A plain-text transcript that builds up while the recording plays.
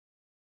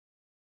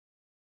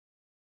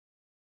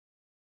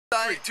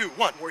site. 3, 2,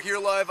 1. We're here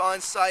live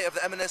on site of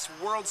the M&S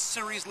World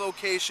Series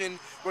location.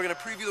 We're going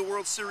to preview the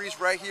World Series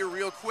right here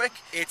real quick.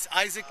 It's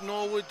Isaac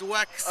Norwood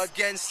Dwex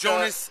against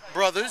Jonas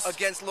Brothers.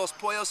 Against Los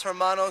Pollos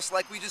Hermanos.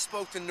 Like we just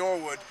spoke to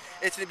Norwood,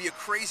 it's going to be a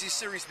crazy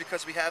series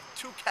because we have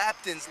two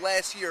captains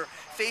last year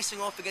facing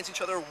off against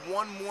each other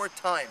one more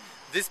time.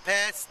 This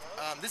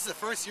is the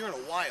first year in a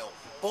while.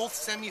 Both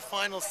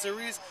semifinal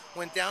series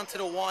went down to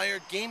the wire.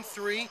 Game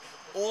 3,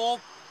 all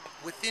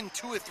within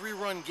 2 or 3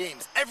 run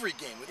games. Every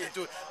game within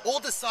 2, all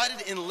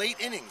decided in late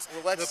innings.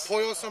 Well, the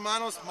Pollos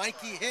Hermanos,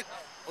 Mikey hit.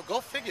 Well,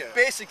 go figure.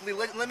 Basically,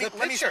 let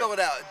me spell it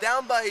out.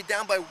 Down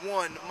by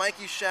 1,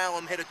 Mikey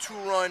Shalom hit a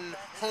 2-run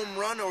home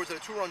run, or was it a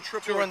 2-run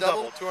triple or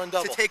double? 2-run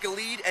double to take a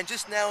lead. And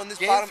just now in this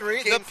game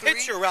 3, the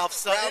pitcher Ralph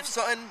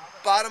Sutton,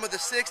 bottom of the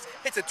 6th,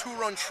 hits a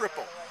 2-run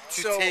triple.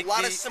 So a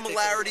lot of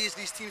similarities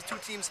these two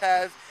teams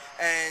have.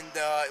 And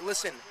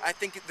listen, I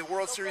think the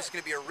World Series is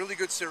going to be a really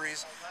good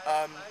series.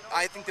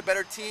 I think the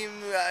better team,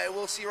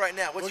 we'll see right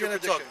now. What's your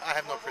prediction? I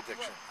have no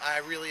prediction. I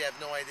really have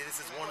no idea. This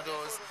is one of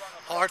those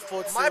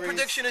hard-fought series. My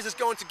prediction is it's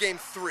going to Game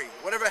 3.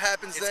 Whatever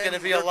happens it's then, going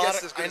to be a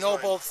lot of, I know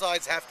both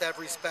sides have to have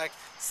respect.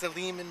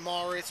 Salim and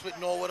Morris with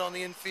Norwood on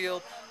the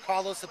infield.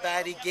 Carlos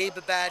Abadi, Gabe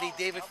Abadi,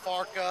 David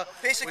Farka,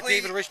 basically, with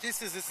David Rich.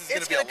 This is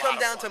it's going to come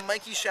down to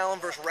Mikey Shalom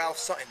versus Ralph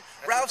Sutton.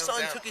 Ralph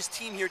Sutton took his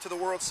team here to the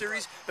World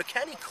Series, but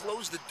can he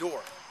close the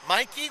door?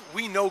 Mikey,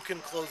 we know, can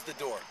close the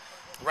door.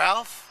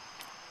 Ralph,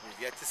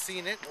 we've yet to see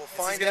it. We'll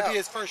find out. This is going to be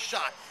his first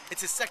shot.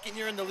 It's his 2nd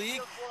year in the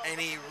league, and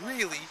he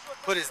really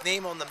put his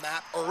name on the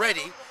map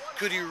already.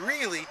 Could he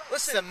really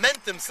cement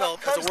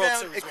himself as a World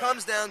Series winner? It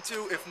comes down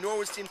to if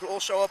Norwood's team could all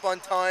show up on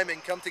time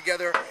and come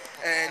together.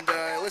 And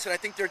listen, I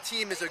think their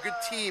team is a good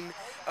team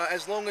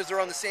as long as they're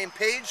on the same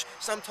page.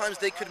 Sometimes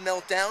they could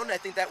melt down. I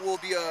think that will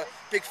be a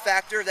big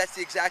factor. That's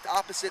the exact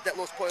opposite that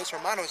Los Pollos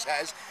Hermanos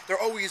has. They're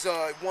always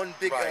one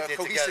big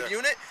cohesive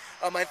unit.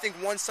 I think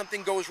once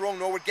something goes wrong,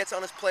 Norwood gets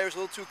on his players a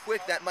little too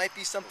quick. That might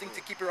be something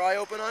to keep your eye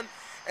open on.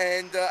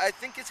 And I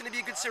think it's going to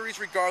be a good series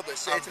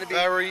regardless. I'm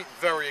very,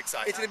 very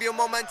excited. It's going to be a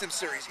momentum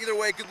series. Either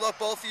way, good luck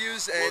both of you.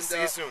 And we'll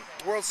see you soon.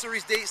 World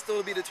Series date still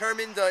to be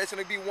determined. It's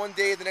going to be one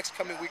day the next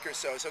coming week or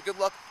so. So good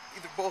luck,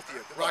 both of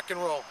you. Rock and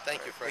roll.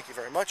 Thank you, Fred. Thank you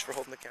very much for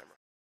holding the camera.